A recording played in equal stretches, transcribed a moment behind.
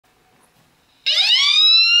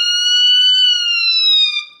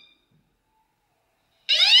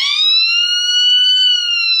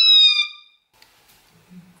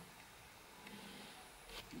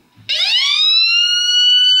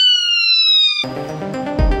You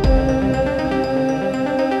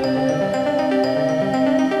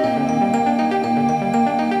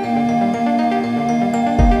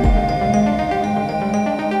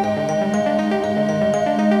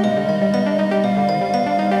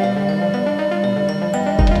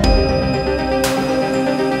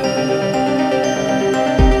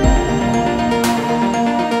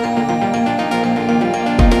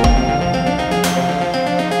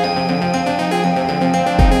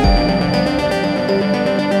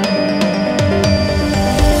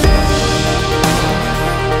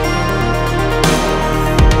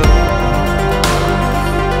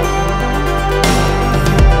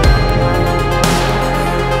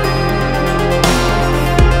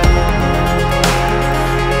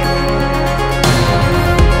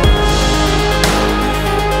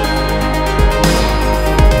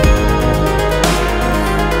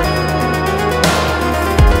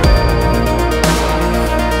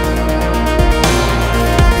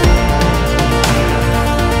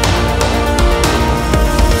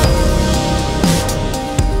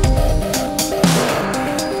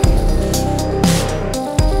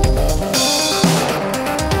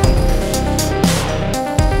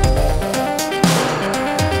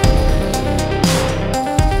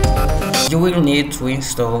will need to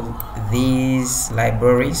install these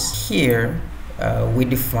libraries. Here we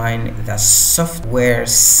define the software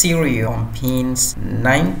serial on pins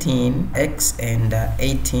 19X and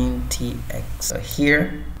 18TX. So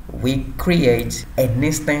here we create an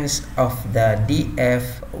instance of the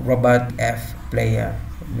DFPlayer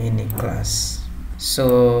Mini class.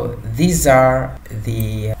 So these are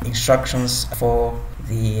the instructions for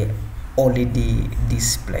the OLED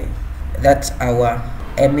display. That's our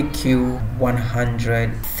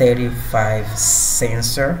MEQ135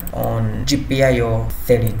 sensor on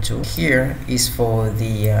GPIO32. Here is for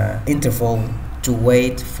the interval to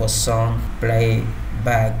wait for song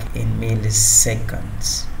playback in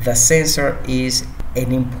milliseconds. The sensor is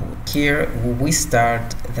an input. Here we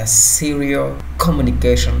start the serial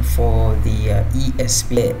communication for the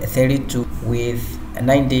ESP32 with a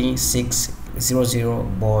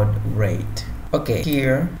 9600 baud rate. Okay,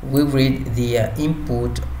 here we read the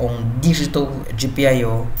input on digital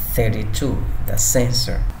GPIO32, the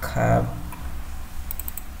sensor cap,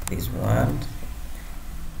 this one,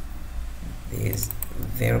 this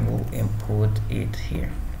variable input it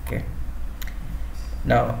here. Okay,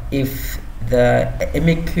 now if the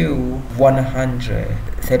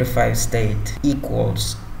MEQ135 state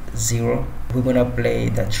equals 0, we're gonna play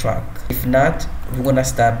the track. If not, we're gonna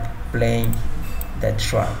stop playing the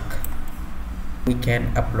track. We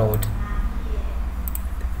can upload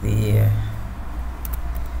the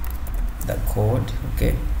code.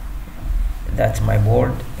 Okay, that's my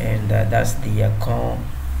board, and that's the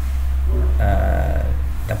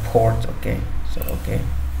the port. Okay, so okay,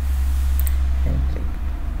 and